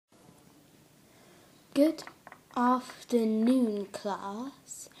Good afternoon,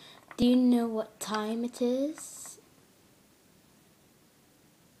 class. Do you know what time it is?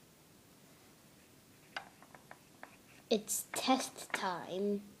 It's test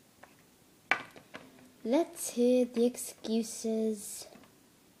time. Let's hear the excuses.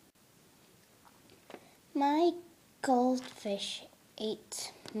 My goldfish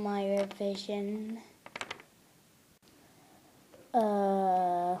ate my revision.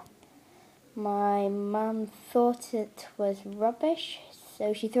 My mum thought it was rubbish,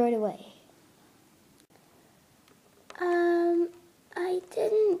 so she threw it away. I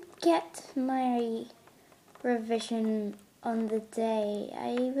didn't get my revision on the day.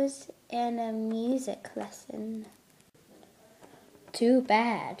 I was in a music lesson. Too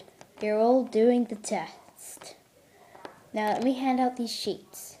bad. You're all doing the test. Now let me hand out these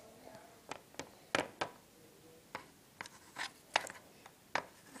sheets.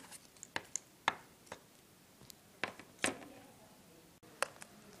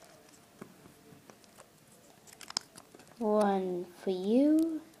 One for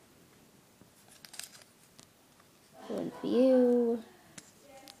you, one for you,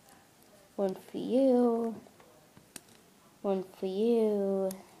 one for you, one for you,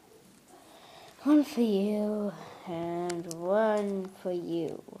 one for you, and one for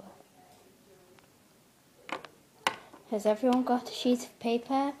you. Has everyone got a sheet of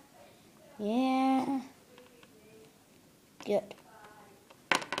paper? Yeah. Good.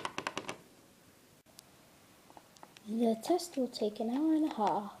 The test will take an hour and a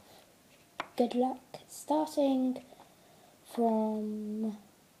half. Good luck, starting from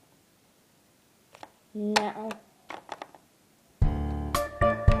now.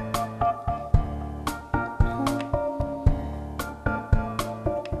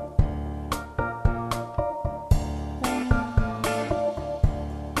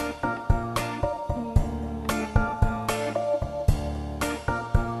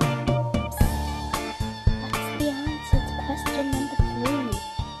 Question number 3.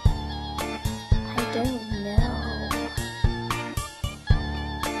 I don't know.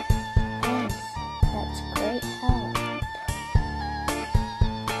 Thanks, that's great help.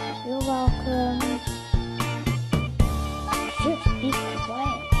 You're welcome. Shush, be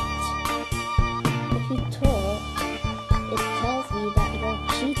quiet. If you talk, it tells me that you're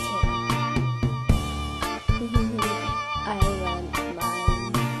cheating. I want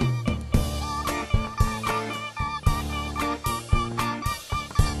mine.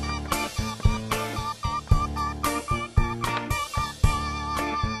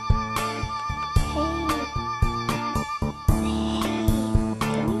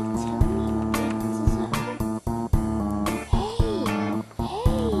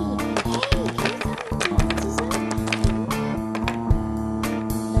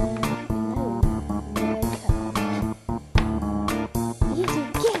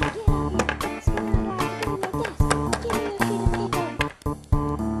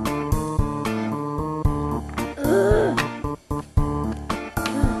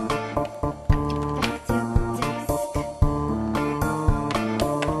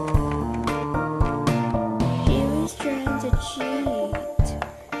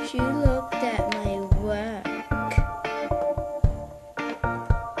 She looked at my work.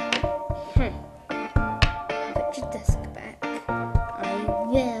 Put your desk back. I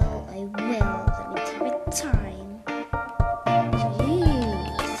will. Let me take my time.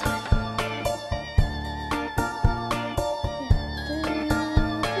 Jeez.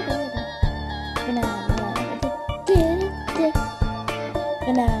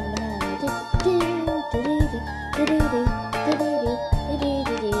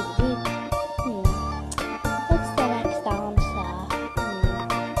 What's the next answer?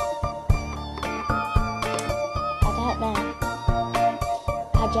 I don't know.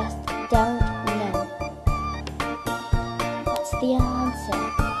 I just don't know. What's the answer?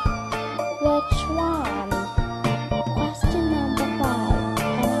 Which one? Question number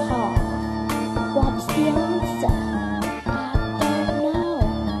 5.5. What's the answer? I don't know.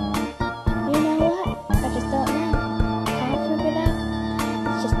 You know what? I just don't know. Can't figure it out.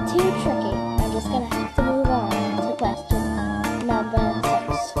 It's just too tricky. I'm just gonna have to move on to question number 6.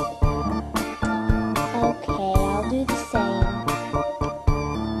 Okay, I'll do the same.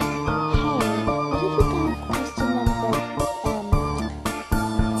 Hey,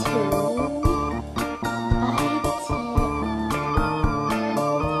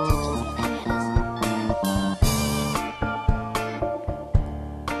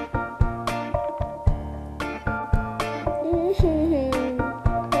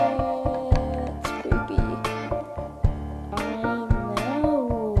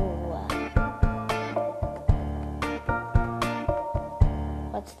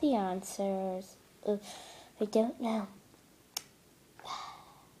 What's the answers? I don't know.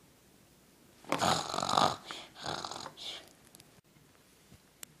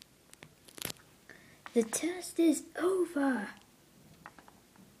 The test is over.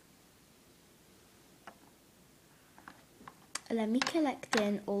 Let me collect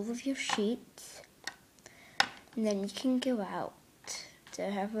in all of your sheets, and then you can go out to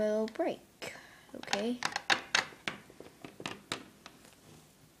have a little break, okay?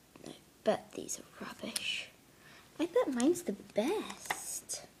 I bet these are rubbish. I bet mine's the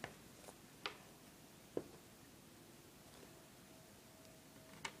best.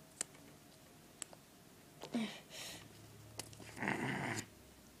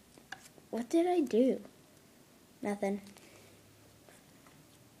 What did I do? Nothing.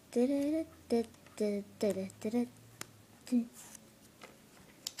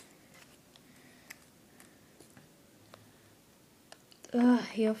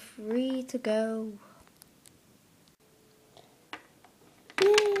 You're free to go.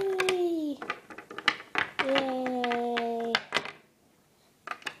 Yay! Yay!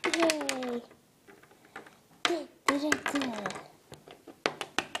 Yay!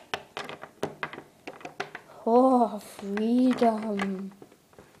 Oh, freedom.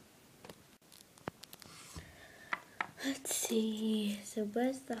 Let's see. So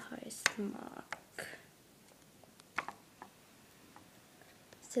where's the highest mark?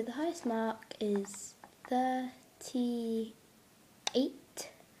 So the highest mark is 38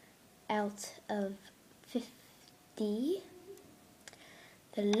 out of 50.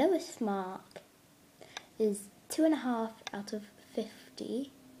 The lowest mark is 2.5 out of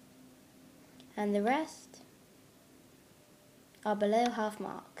 50. And the rest are below half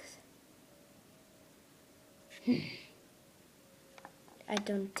marks. I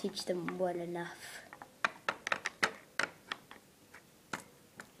don't teach them well enough.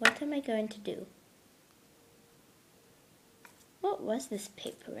 What am I going to do? What was this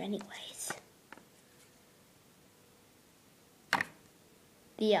paper anyways?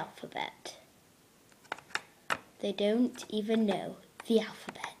 The alphabet. They don't even know the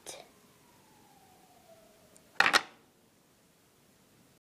alphabet.